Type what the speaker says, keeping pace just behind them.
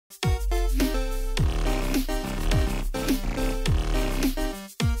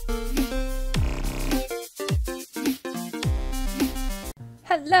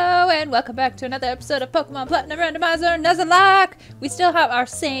Hello and welcome back to another episode of Pokemon Platinum Randomizer Nuzlocke! We still have our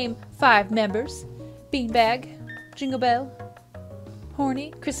same 5 members. Beanbag, Jingle Bell,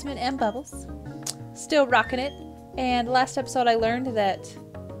 Horny, Chrisman, and Bubbles. Still rocking it. And last episode I learned that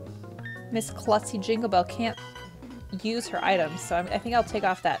Miss Klutzy Jingle Bell can't use her items, so I think I'll take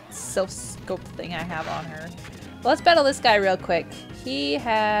off that self-scope thing I have on her. Well, let's battle this guy real quick. He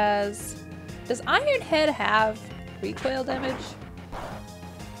has... Does Iron Head have recoil damage?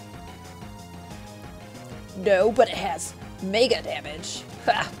 No, but it has mega damage.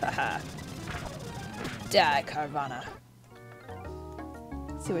 Ha ha ha. Die, Carvana.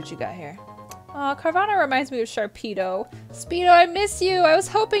 Let's see what you got here. Aw, Carvana reminds me of Sharpedo. Speedo, I miss you. I was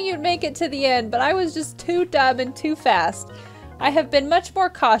hoping you'd make it to the end, but I was just too dumb and too fast. I have been much more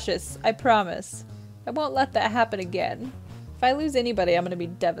cautious, I promise. I won't let that happen again. If I lose anybody, I'm gonna be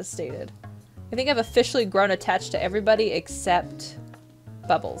devastated. I think I've officially grown attached to everybody except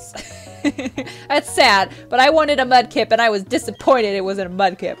Bubbles. That's sad, but I wanted a Mudkip and I was disappointed it wasn't a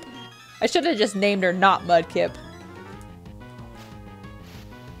Mudkip. I should have just named her not Mudkip.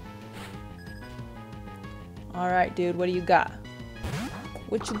 Alright, dude, what do you got?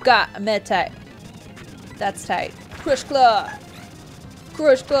 What you got? A Meditite. That's tight. Crush Claw!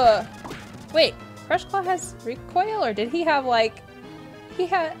 Crush Claw! Wait, Crush Claw has recoil, or did he have like... He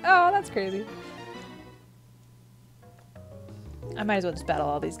had... Oh, that's crazy. I might as well just battle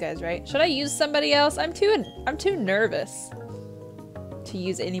all these guys, right? Should I use somebody else? I'm too nervous to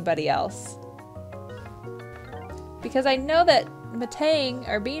use anybody else. Because I know that Matang,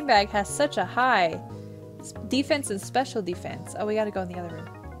 or Beanbag, has such a high defense and special defense. Oh, we gotta go in the other room.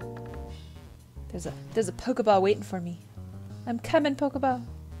 There's a Pokeball waiting for me. I'm coming, Pokeball.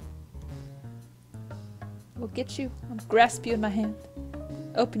 We'll get you. I'll grasp you in my hand.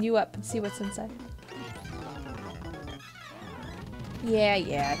 Open you up and see what's inside.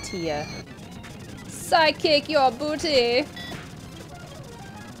 Yeah, Tia. Sidekick your booty!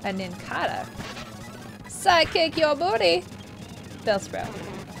 A Nincada. Sidekick your booty! Bellsprout.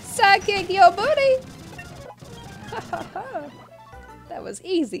 Sidekick your booty! Ha ha ha! That was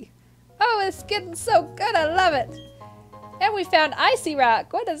easy. Oh, it's getting so good, I love it! And we found Icy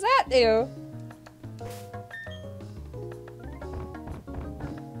Rock! What does that do?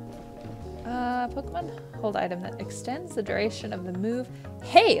 Pokemon hold item that extends the duration of the move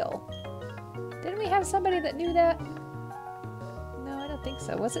Hail. Didn't we have somebody that knew that? No, I don't think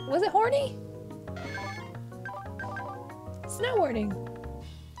so. Was it Horny? Snow Warning.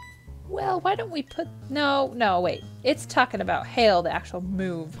 Well, why don't we put... No, wait. It's talking about Hail, the actual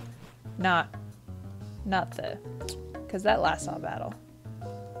move. Not the... Because that lasts all battle.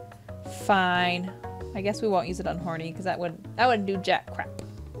 Fine. I guess we won't use it on Horny, because that wouldn't do jack crap.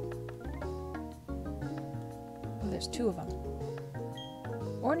 There's 2 of them.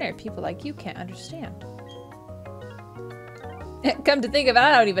 Ordinary people like you can't understand. Come to think of it,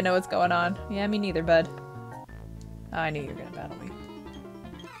 I don't even know what's going on. Yeah, me neither, bud. Oh, I knew you were gonna battle me.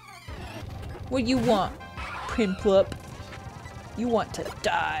 What do you want, Primplup? You want to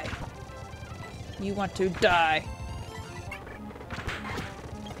die. You want to die.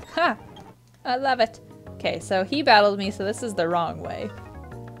 Ha! I love it. Okay, so he battled me, so this is the wrong way.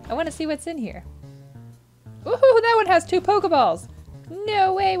 I want to see what's in here. Woohoo! That one has 2 Pokeballs!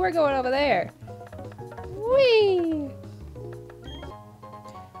 No way, we're going over there! Whee!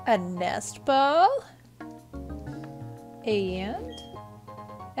 A Nest Ball. And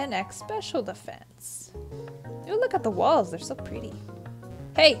an X Special Defense. Ooh, look at the walls, they're so pretty.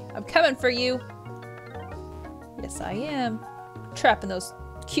 Hey, I'm coming for you! Yes, I am. Trapping those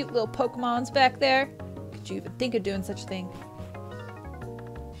cute little Pokemons back there. Could you even think of doing such a thing?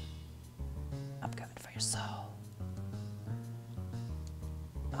 I'm coming for your soul.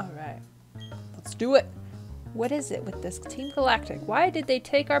 Alright. Let's do it! What is it with this Team Galactic? Why did they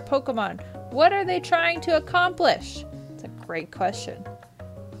take our Pokemon? What are they trying to accomplish? It's a great question.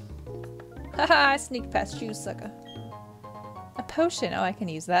 Haha, I sneaked past you, sucker. A potion. Oh, I can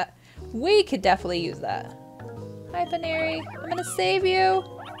use that. We could definitely use that. Hi, Paneri. I'm gonna save you.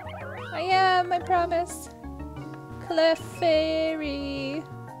 I am, I promise. Clefairy.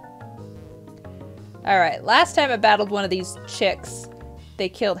 Alright, last time I battled one of these chicks, they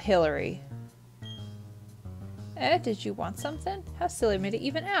killed Hillary. Did you want something? How silly of me to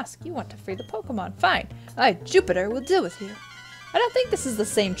even ask. You want to free the Pokemon. Fine. I, Jupiter, will deal with you. I don't think this is the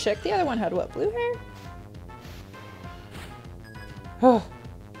same chick. The other one had what, blue hair? Oh,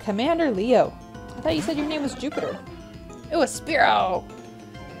 Commander Leo. I thought you said your name was Jupiter. It was Spearow.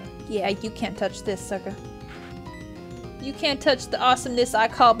 Yeah, you can't touch this, sucker. You can't touch the awesomeness I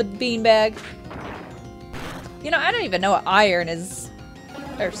call the beanbag. You know, I don't even know what iron is.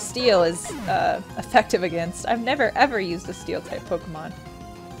 or Steel is effective against. I've never ever used a Steel type Pokemon.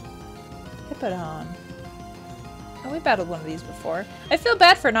 Hippowdon. Oh, we battled one of these before. I feel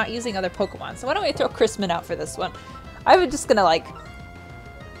bad for not using other Pokemon, so why don't we throw Chrisman out for this one? I was just gonna like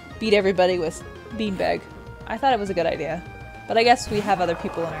beat everybody with Beanbag. I thought it was a good idea. But I guess we have other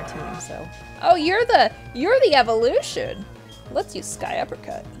people in our team, so. Oh, you're the evolution. Let's use Sky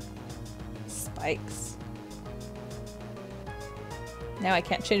Uppercut. Spikes. Now I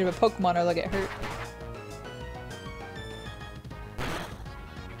can't change up a Pokemon or they'll get hurt.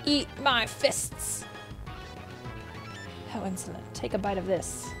 Eat my fists. How insolent. Take a bite of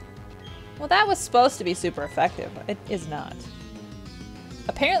this. Well, that was supposed to be super effective. It is not.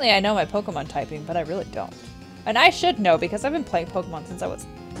 Apparently I know my Pokemon typing, but I really don't. And I should know because I've been playing Pokemon since I was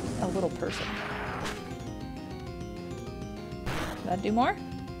a little person. Did that do more?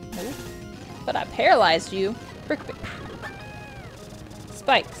 Nope. But I paralyzed you. Brick Break.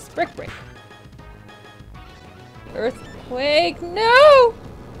 Spikes. Brick Break. Earthquake. No!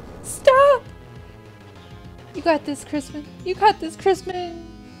 Stop! You got this, Chrisman. You got this, Chrisman.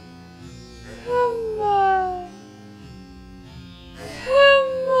 Come on.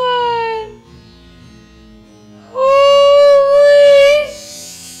 Come on. Holy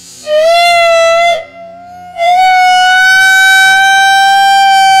shit! No!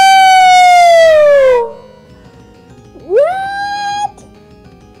 What?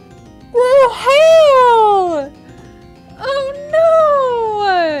 The hell? Oh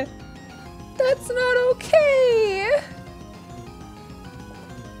no! That's not okay!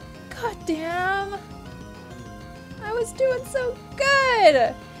 God damn! I was doing so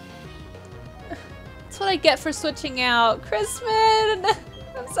good! That's what I get for switching out. Chrisman!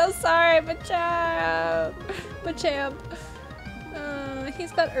 I'm so sorry, Machamp! Machamp.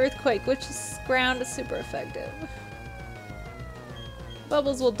 He's got Earthquake, which is ground is super effective.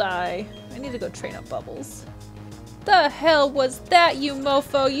 Bubbles will die. I need to go train up Bubbles. The hell was that, you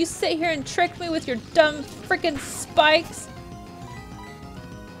mofo? You sit here and trick me with your dumb frickin' spikes?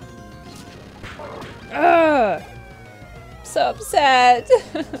 Ugh! So upset.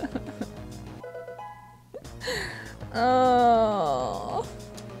 Oh.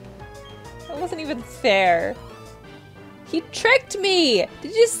 That wasn't even fair. He tricked me!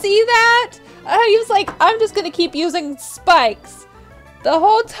 Did you see that? He was like, I'm just gonna keep using spikes the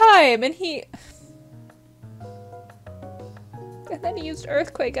whole time, and he... And then he used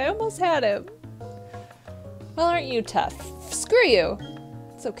Earthquake. I almost had him. Well, aren't you tough? Screw you!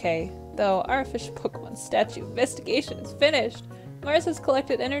 It's okay. Though, our official Pokemon statue investigation is finished. Mars has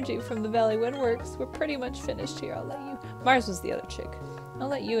collected energy from the Valley Windworks. We're pretty much finished here. I'll let you... Mars was the other chick. I'll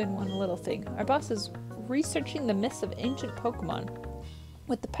let you in one little thing. Our boss is researching the myths of ancient Pokemon.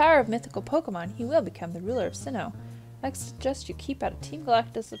 With the power of mythical Pokemon, he will become the ruler of Sinnoh. I suggest you keep out of Team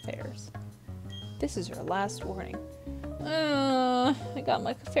Galactus affairs. This is your last warning. I got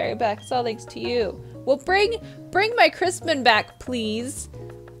my fairy back. It's all thanks to you. Well, bring my Chrisman back, please.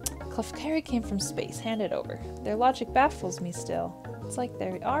 Clefairy came from space. Hand it over. Their logic baffles me still. It's like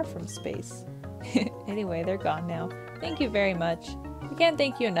they are from space. Anyway, they're gone now. Thank you very much. I can't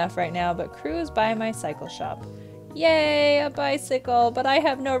thank you enough right now, but cruise by my cycle shop. Yay, a bicycle, but I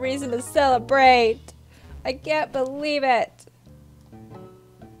have no reason to celebrate. I can't believe it.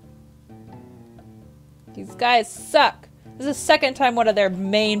 These guys suck. This is the second time one of their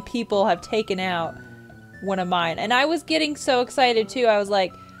main people have taken out one of mine. And I was getting so excited too. I was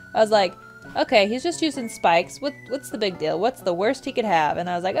like, okay, he's just using spikes. What's the big deal? What's the worst he could have? And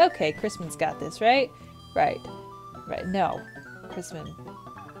I was like, okay, Chrisman's got this, right? Right. No, Chrisman,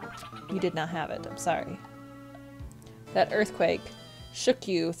 you did not have it. I'm sorry. That earthquake shook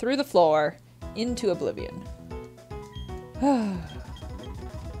you through the floor into oblivion.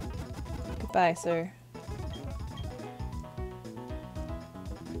 Goodbye, sir.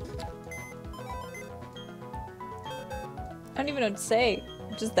 I don't even know what to say.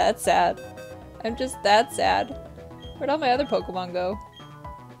 I'm just that sad. I'm just that sad. Where'd all my other Pokemon go?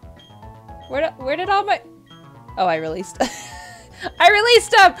 Where did all my... Oh, I released... I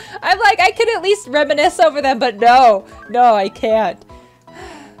released them! I'm like, I could at least reminisce over them, but no. No, I can't.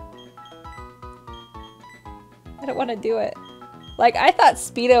 I don't want to do it. Like, I thought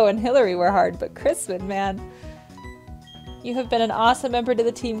Speedo and Hillary were hard, but Chrisman, man. You have been an awesome member to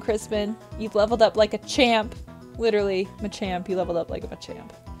the team, Chrisman. You've leveled up like a champ. Literally, Machamp, you leveled up like a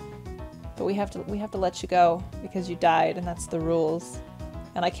Machamp. But we have to let you go because you died, and that's the rules.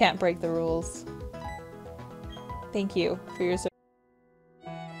 And I can't break the rules. Thank you for your service.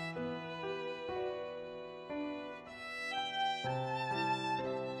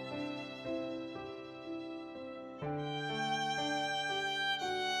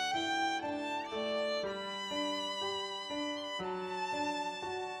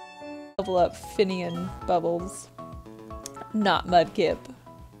 Level up Finian Bubbles. Not Mudkip.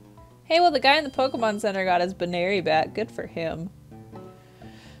 Hey, well, the guy in the Pokemon Center got his Baneri back. Good for him.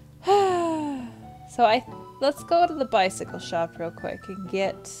 Let's go to the bicycle shop real quick and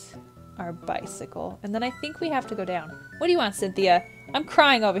get our bicycle. And then I think we have to go down. What do you want, Cynthia? I'm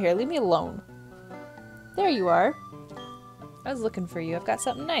crying over here. Leave me alone. There you are. I was looking for you. I've got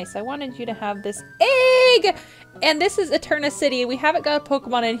something nice. I wanted you to have this egg! And this is Eterna City. We haven't got a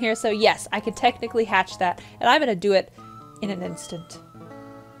Pokemon in here, so yes, I can technically hatch that. And I'm gonna do it in an instant.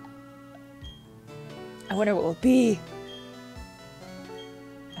 I wonder what it will be.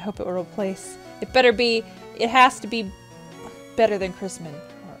 I hope it will replace. It better be. It has to be better than Chrisman,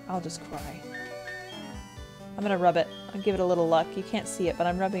 or I'll just cry. I'm gonna rub it. I'll give it a little luck. You can't see it, but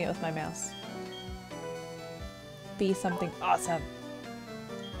I'm rubbing it with my mouse. Be something awesome.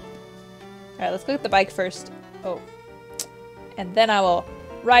 Alright, let's go get the bike first. Oh. And then I will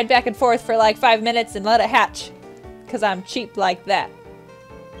ride back and forth for like 5 minutes and let it hatch. Because I'm cheap like that.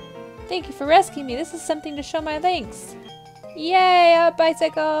 Thank you for rescuing me. This is something to show my thanks. Yay, a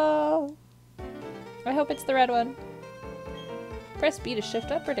bicycle! I hope it's the red one. Press B to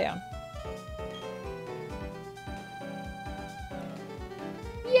shift up or down.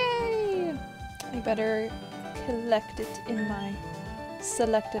 Yay! I better collect it in my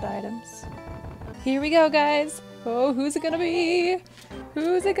selected items. Here we go, guys. Oh, who's it gonna be?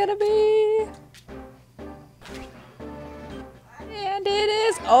 Who's it gonna be? And it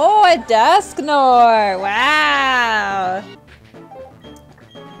is, oh, a Dusknoir! Wow!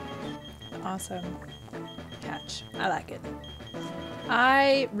 Awesome. Catch. I like it.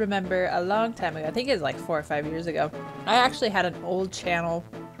 I remember a long time ago, I think it was like 4 or 5 years ago, I actually had an old channel.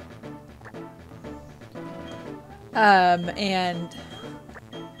 And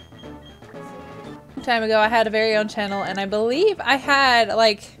a time ago I had a very own channel, and I believe I had,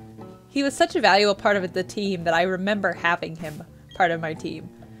 like, he was such a valuable part of the team that I remember having him part of my team.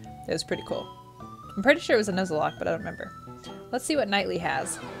 It was pretty cool. I'm pretty sure it was a Nuzlocke, but I don't remember. Let's see what Knightley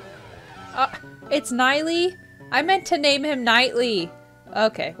has. It's Niley? I meant to name him Knightley.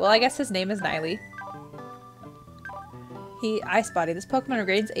 Okay, well I guess his name is Knightley. Ice Body. This Pokemon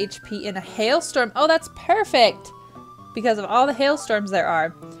regains HP in a hailstorm. Oh, that's perfect! Because of all the hailstorms there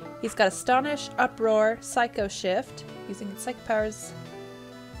are. He's got Astonish, Uproar, Psycho Shift, using its psychic powers.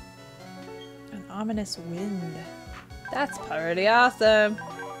 An Ominous Wind. That's pretty awesome.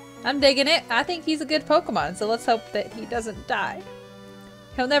 I'm digging it. I think he's a good Pokemon, so let's hope that he doesn't die.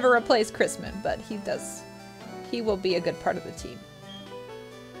 He'll never replace Chrisman, but he will be a good part of the team.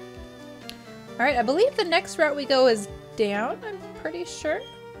 Alright, I believe the next route we go is down, I'm pretty sure.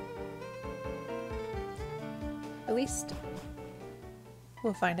 At least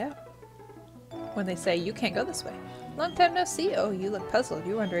we'll find out when they say you can't go this way. Long time no see. Oh, you look puzzled.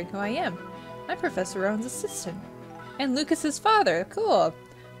 You're wondering who I am. I'm Professor Rowan's assistant. And Lucas's father. Cool.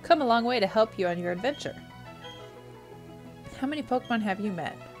 Come a long way to help you on your adventure. How many Pokemon have you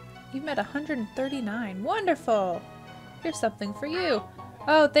met? You've met 139. Wonderful! Here's something for you.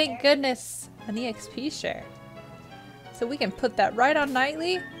 Oh, thank goodness. An EXP share. So we can put that right on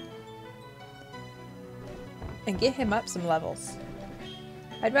Knightley and get him up some levels.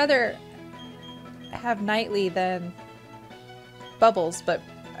 I'd rather have Knightley than Bubbles, but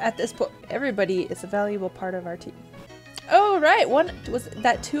at this point, everybody is a valuable part of our team. Oh, right. Was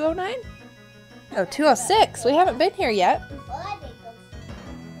that 209? Oh, 206. We haven't been here yet.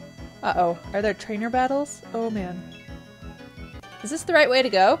 Uh-oh. Are there trainer battles? Oh, man. Is this the right way to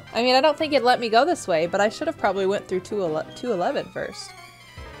go? I mean, I don't think it let me go this way, but I should have probably went through 211 first.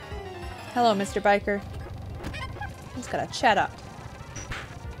 Hello, Mr. Biker. I'm just gonna chat up.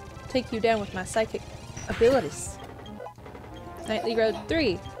 Take you down with my psychic abilities. Knightley Road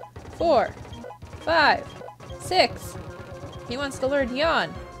 3, 4, 5, 6. He wants to learn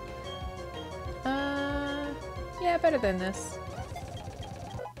Yawn. Yeah, better than this.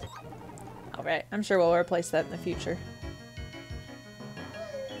 Alright, I'm sure we'll replace that in the future.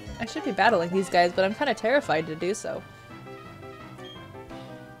 I should be battling these guys, but I'm kind of terrified to do so.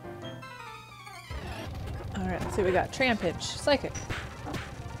 Alright, let's see what we got. Trampinch, Psychic.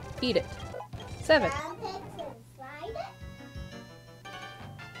 Eat it. 7.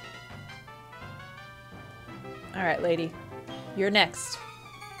 Alright, lady. You're next.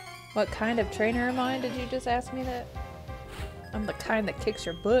 What kind of trainer am I? Did you just ask me that? I'm the kind that kicks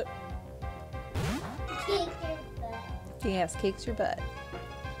your butt. Kicks your butt. Yes, kicks your butt.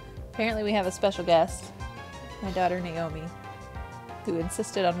 Apparently we have a special guest. My daughter Naomi. Who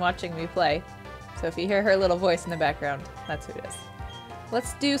insisted on watching me play. So if you hear her little voice in the background, that's who it is.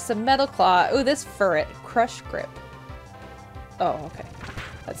 Let's do some Metal Claw. Ooh, this Furret. Crush Grip. Oh, okay.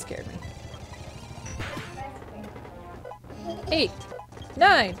 That scared me. 8,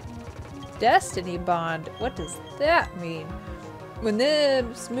 9. Destiny Bond. What does that mean? When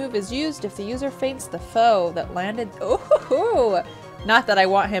this move is used, if the user faints the foe that landed... Oh, not that I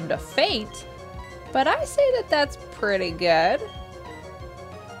want him to faint, but I say that that's pretty good.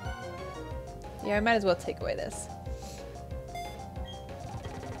 Yeah, I might as well take away this.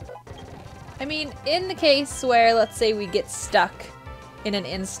 I mean, in the case where, let's say we get stuck in an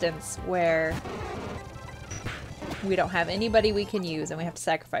instance where we don't have anybody we can use and we have to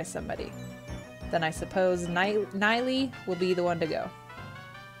sacrifice somebody, then I suppose Niley will be the one to go.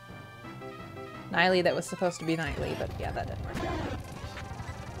 Niley that was supposed to be Nightly, but yeah, that didn't work out.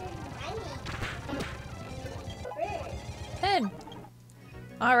 10!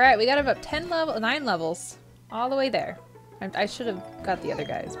 Alright, we got about 9 levels. All the way there. I should have got the other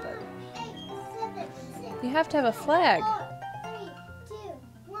guys, but... You have to have a flag. 4, 3, 2,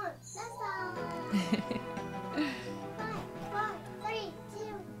 1, that's all. 5, 4, 3, 2,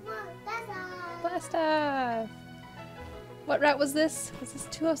 1, that's all. Blast off! What route was this? Was this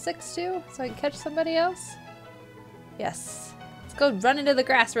 206 too? So I can catch somebody else? Yes. Let's go run into the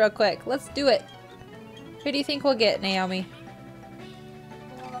grass real quick. Let's do it. Who do you think we'll get, Naomi?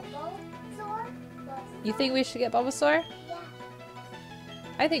 You think we should get Bulbasaur? Yeah.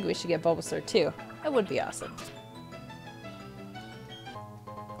 I think we should get Bulbasaur too. That would be awesome.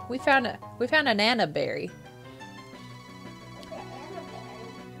 We found a Nana berry.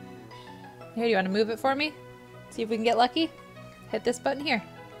 Here, do you want to move it for me? See if we can get lucky? Hit this button here.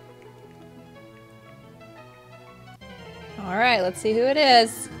 Alright, let's see who it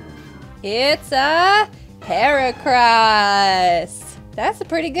is. It's a Heracross! That's a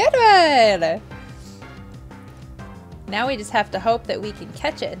pretty good one! Now we just have to hope that we can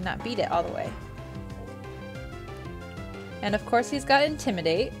catch it and not beat it all the way. And of course he's got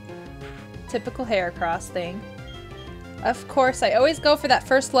Intimidate. Typical Heracross thing. Of course, I always go for that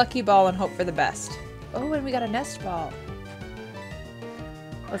first lucky ball and hope for the best. Oh, and we got a nest ball.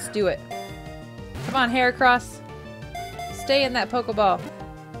 Let's do it. Come on, Heracross. Stay in that Pokeball.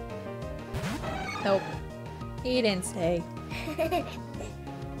 Nope. He didn't stay.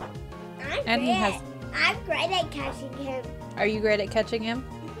 I'm great at catching him. Are you great at catching him?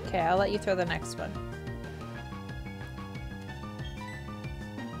 Okay, I'll let you throw the next one.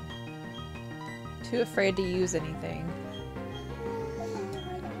 Too afraid to use anything.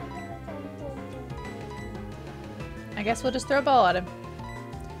 I guess we'll just throw a ball at him.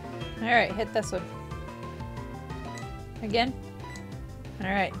 Alright, hit this one. Again?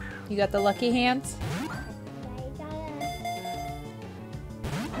 Alright, you got the lucky hands?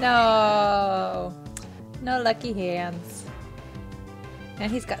 No! No lucky hands.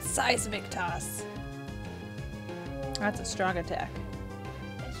 And he's got Seismic Toss. That's a strong attack.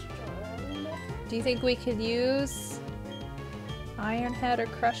 Do you think we could use Iron Head or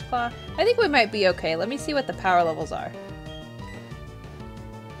Crush Claw? I think we might be okay. Let me see what the power levels are.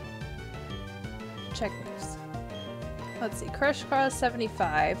 Check moves. Let's see. Crush Claw is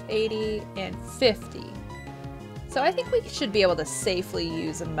 75, 80, and 50. So I think we should be able to safely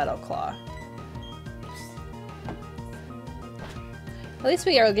use a Metal Claw. At least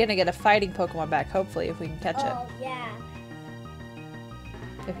we are going to get a fighting Pokemon back, hopefully, if we can catch it. Oh, yeah.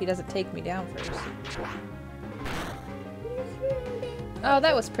 If he doesn't take me down first. Oh,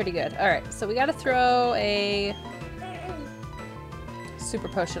 that was pretty good. Alright, so we gotta throw a Super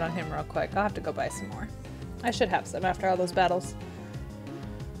Potion on him real quick. I'll have to go buy some more. I should have some after all those battles.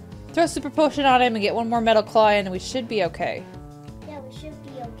 Throw a Super Potion on him and get one more Metal Claw in and we should be okay. Yeah, we should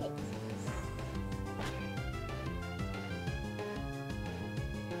be okay.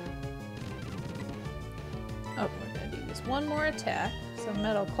 Oh, we're gonna do this one more attack. So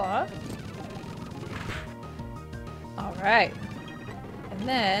Metal Claw. Alright. And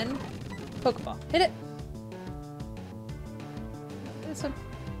then Pokeball. Hit it! This one.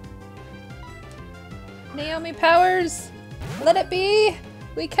 Naomi powers! Let it be!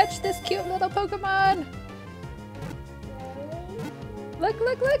 We catch this cute little Pokemon! Look,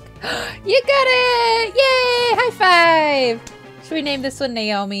 look, look! You got it! Yay! High five! Should we name this one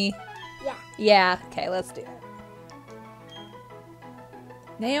Naomi? Yeah. Yeah. Okay, let's do it.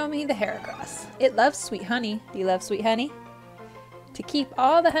 Naomi the Heracross. It loves sweet honey. Do you love sweet honey? To keep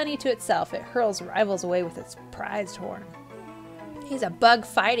all the honey to itself, it hurls rivals away with its prized horn. He's a bug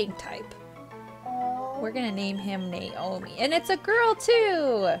fighting type. We're gonna name him Naomi. And it's a girl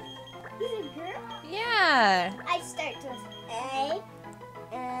too! He's a girl? Yeah! I start with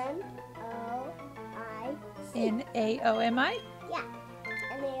A-N-O-I-C. N-A-O-M-I? Yeah.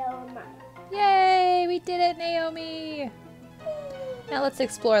 N-A-O-M-I. Yay! We did it, Naomi! Now let's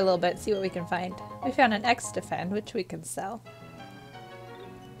explore a little bit, see what we can find. We found an X defend, which we can sell.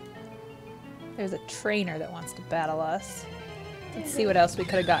 There's a trainer that wants to battle us. Let's see what else we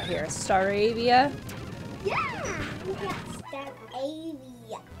could have got here. Staravia. Yeah! We got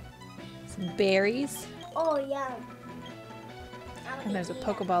Staravia. Some berries. Oh, yeah. And there's a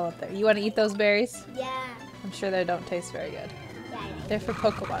Pokeball up there. You want to eat those berries? Yeah. I'm sure they don't taste very good. Yeah. They're for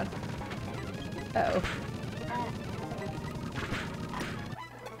Pokemon. Uh-oh.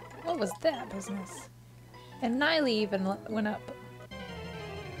 What was that business? And Niley even went up.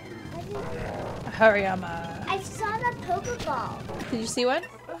 Hariyama. I saw the Pokeball. Did you see one?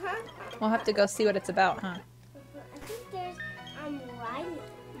 Uh-huh. We'll have to go see what it's about, huh? I think there's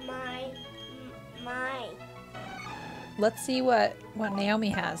my. Let's see what Naomi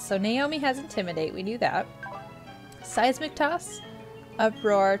has. So Naomi has Intimidate, we knew that. Seismic Toss,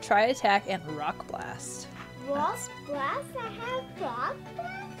 Uproar, Try Attack, and Rock Blast. Rock Blast? I have Rock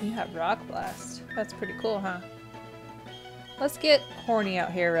Blast? You have Rock Blast. That's pretty cool, huh? Let's get Horny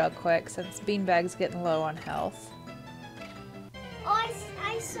out here real quick since Beanbag's getting low on health. Oh,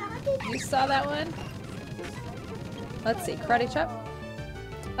 I saw it. You saw that one? Let's see. Karate Chop?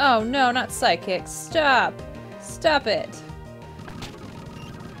 Oh no, not Psychic. Stop! Stop it!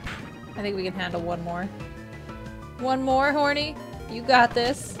 I think we can handle one more. One more, Horny? You got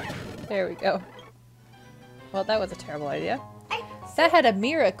this. There we go. Well, that was a terrible idea. That had a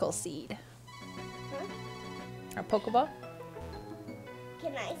Miracle Seed. Huh? Our Pokeball?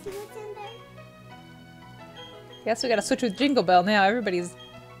 Can I see what's in there? Guess we gotta switch with Jingle Bell now. Everybody's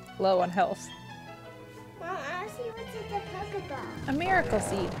low on health. Mom, I want to see what's in the Pokeball. A Miracle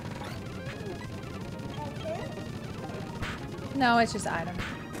Seed. Okay. No, it's just item.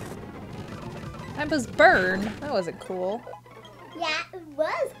 That was Burn. That wasn't cool. Yeah, it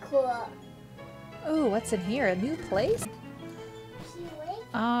was cool. Ooh, what's in here? A new place? She wait.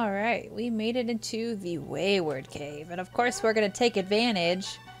 Alright, we made it into the Wayward Cave. And of course we're gonna take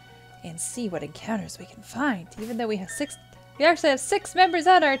advantage and see what encounters we can find. Even though we actually have 6 members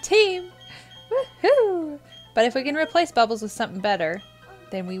on our team! Woohoo! But if we can replace Bubbles with something better,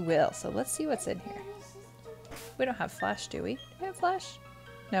 then we will. So let's see what's in here. We don't have Flash, do we? Do we have Flash?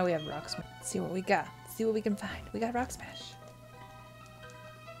 No, we have Rock Smash. Let's see what we got. Let's see what we can find. We got Rock Smash.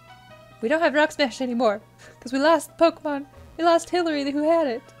 We don't have Rock Smash anymore because we lost Pokemon. We lost Hillary who had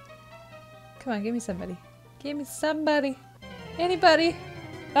it. Come on, give me somebody. Give me somebody. Anybody.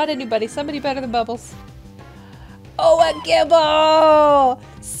 Not anybody. Somebody better than Bubbles. Oh, a Gibble!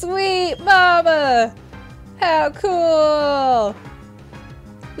 Sweet mama! How cool!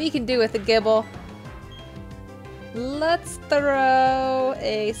 We can do with a Gibble. Let's throw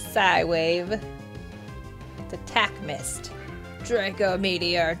a Psywave. It's Attack Mist. Draco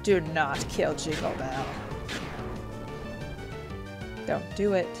Meteor, do not kill Jingle Bell. Don't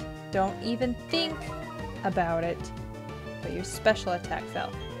do it. Don't even think about it. But your special attack fell.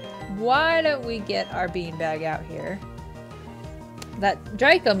 Why don't we get our Beanbag out here? That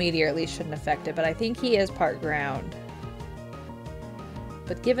Draco Meteor at least shouldn't affect it, but I think he is part ground.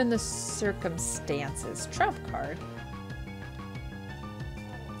 But given the circumstances, trump card.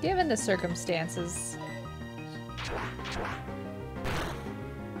 Given the circumstances.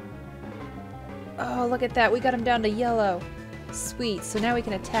 Oh, look at that. We got him down to yellow. Sweet. So now we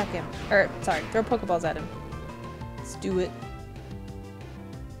can attack him. Or, sorry, throw Pokeballs at him. Let's do it.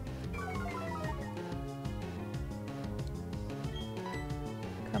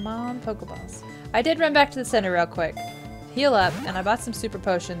 Come on, Pokeballs. I did run back to the center real quick. Heal up, and I bought some super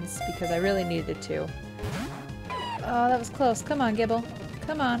potions because I really needed to. Oh, that was close. Come on, Gibble.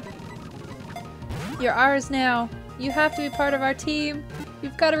 Come on. You're ours now. You have to be part of our team.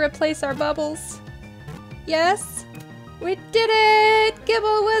 You've got to replace our Bubbles. Yes? We did it!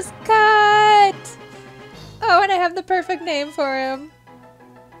 Gibble was cut! Oh, and I have the perfect name for him.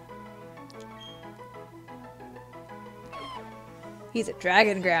 He's a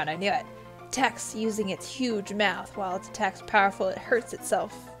Dragon Ground, I knew it. Attacks using its huge mouth. While its attack's powerful, it hurts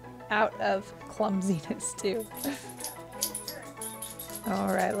itself out of clumsiness, too.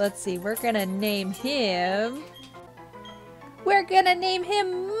 Alright, let's see. We're gonna name him... We're gonna name him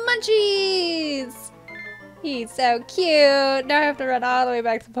Munchies! He's so cute! Now I have to run all the way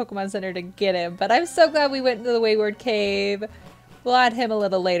back to the Pokemon Center to get him. But I'm so glad we went into the Wayward Cave. We'll add him a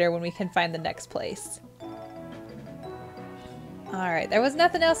little later when we can find the next place. Alright, there was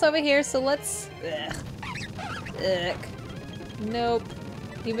nothing else over here, so let's... Ugh. Ugh. Nope.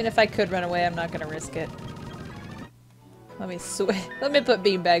 Even if I could run away, I'm not gonna risk it. Let me put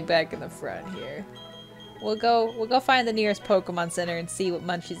Beanbag back in the front here. We'll go find the nearest Pokemon Center and see what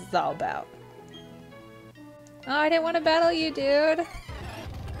Munchies is all about. Oh, I didn't want to battle you, dude.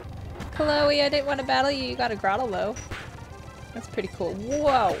 Chloe, I didn't want to battle you. You got a grotto though. That's pretty cool.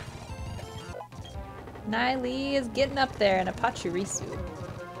 Whoa! Niley is getting up there in a Pachirisu.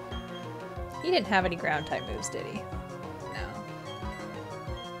 He didn't have any ground type moves, did he? No.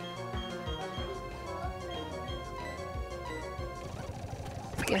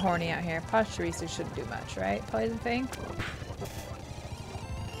 Let's get horny out here. Pachirisu shouldn't do much, right? Poison Fang?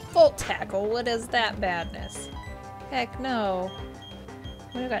 Volt Tackle, what is that badness? Heck no.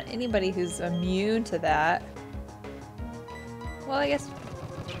 We don't got anybody who's immune to that. Well, I guess...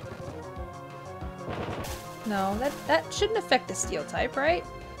 No, that shouldn't affect the steel type, right?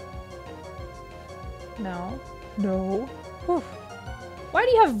 No. No. Whew. Why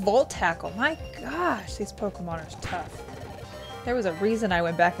do you have Volt Tackle? My gosh, these Pokemon are tough. There was a reason I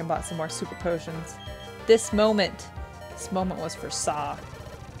went back and bought some more super potions. This moment was for Saw.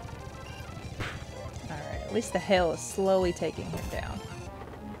 Alright, at least the hail is slowly taking him down.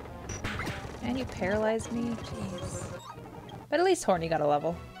 And you paralyzed me? Jeez. But at least Horny got a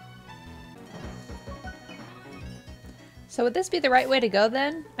level. So would this be the right way to go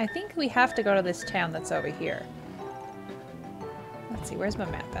then? I think we have to go to this town that's over here. Let's see, where's my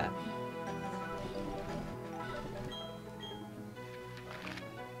map at?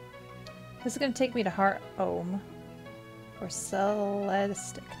 This is going to take me to Heart Ohm or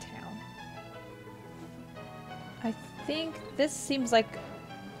Celestic Town. I think this seems like...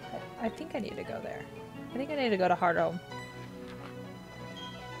 I think I need to go there. I think I need to go to Heart Ohm.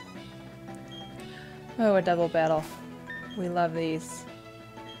 Oh, a double battle. We love these.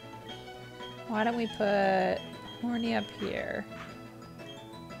 Why don't we put Horny up here?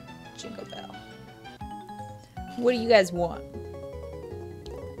 Jingle Bell. What do you guys want?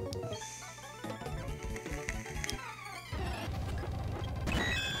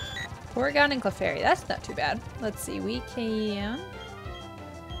 Porygon and Clefairy. That's not too bad. Let's see. We can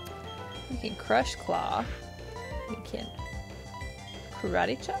Crush Claw. We can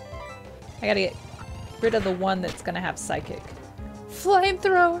Karate Chop. I gotta get rid of the one that's gonna have Psychic.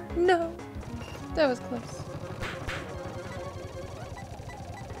 Flamethrower! No! That was close.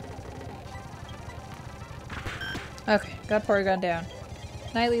 Okay, got Porygon down.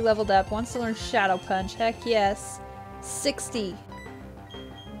 Nightly leveled up, wants to learn Shadow Punch. Heck yes. 60.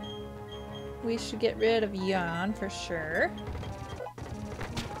 We should get rid of Yawn for sure.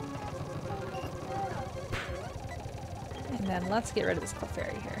 And then let's get rid of this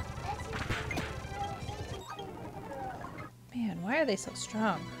Clefairy here. Man, why are they so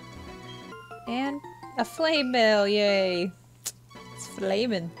strong? And a Flame Mail, yay! It's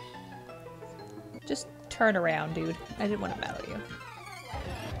flaming. Just turn around, dude. I didn't want to battle you.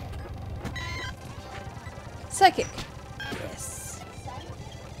 Psychic! Yes.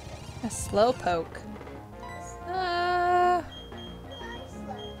 A Slowpoke.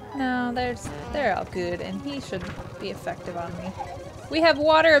 No, they're all good, and he should be effective on me. We have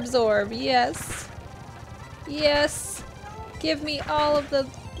Water Absorb, yes! Yes! Give me all of the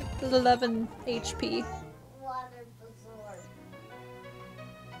 11 HP. Water absorb.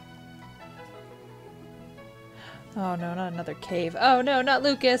 Oh no, not another cave. Oh no, not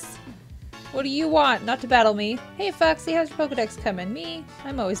Lucas! What do you want? Not to battle me. Hey Foxy, how's your Pokedex coming? Me?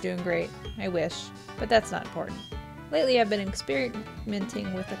 I'm always doing great. I wish. But that's not important. Lately I've been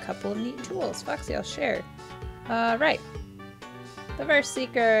experimenting with a couple of neat tools. Foxy, I'll share. Right. The Verse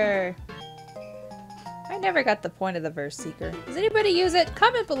Seeker. I never got the point of the Verse Seeker. Does anybody use it?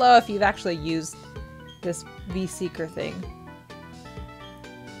 Comment below if you've actually used this V-Seeker thing.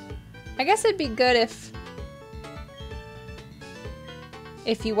 I guess it'd be good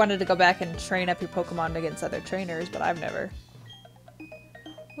if you wanted to go back and train up your Pokemon against other trainers, but I've never.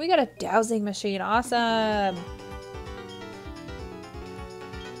 We got a dowsing machine. Awesome!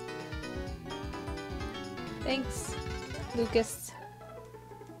 Thanks, Lucas.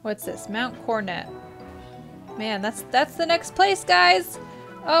 What's this? Mount Cornet. Man, that's the next place, guys!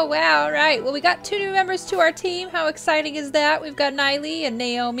 Oh, wow, right. Well, we got 2 new members to our team. How exciting is that? We've got Niley and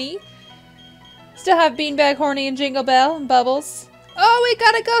Naomi. Still have Beanbag, Horny, and Jingle Bell, and Bubbles. Oh, we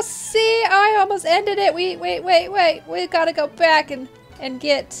gotta go see! Oh, I almost ended it. Wait. We gotta go back and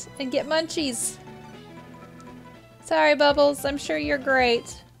get Munchies. Sorry, Bubbles. I'm sure you're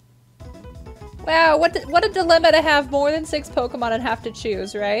great. Wow, what a dilemma to have more than 6 Pokemon and have to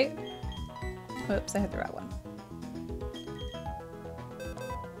choose, right? Oops, I hit the right one.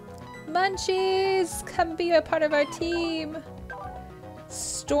 Munchies! Come be a part of our team!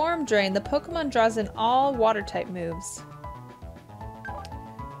 Storm Drain. The Pokemon draws in all Water-type moves.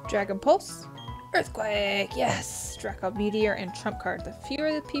 Dragon Pulse. Earthquake! Yes! Draco Meteor and Trump Card. The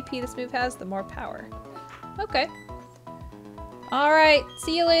fewer the PP this move has, the more power. Okay. Alright,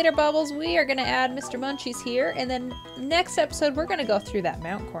 see you later, Bubbles. We are going to add Mr. Munchies here, and then next episode we're going to go through that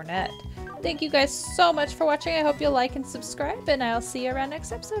Mount Cornet. Thank you guys so much for watching. I hope you'll like and subscribe, and I'll see you around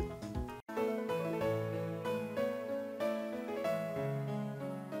next episode.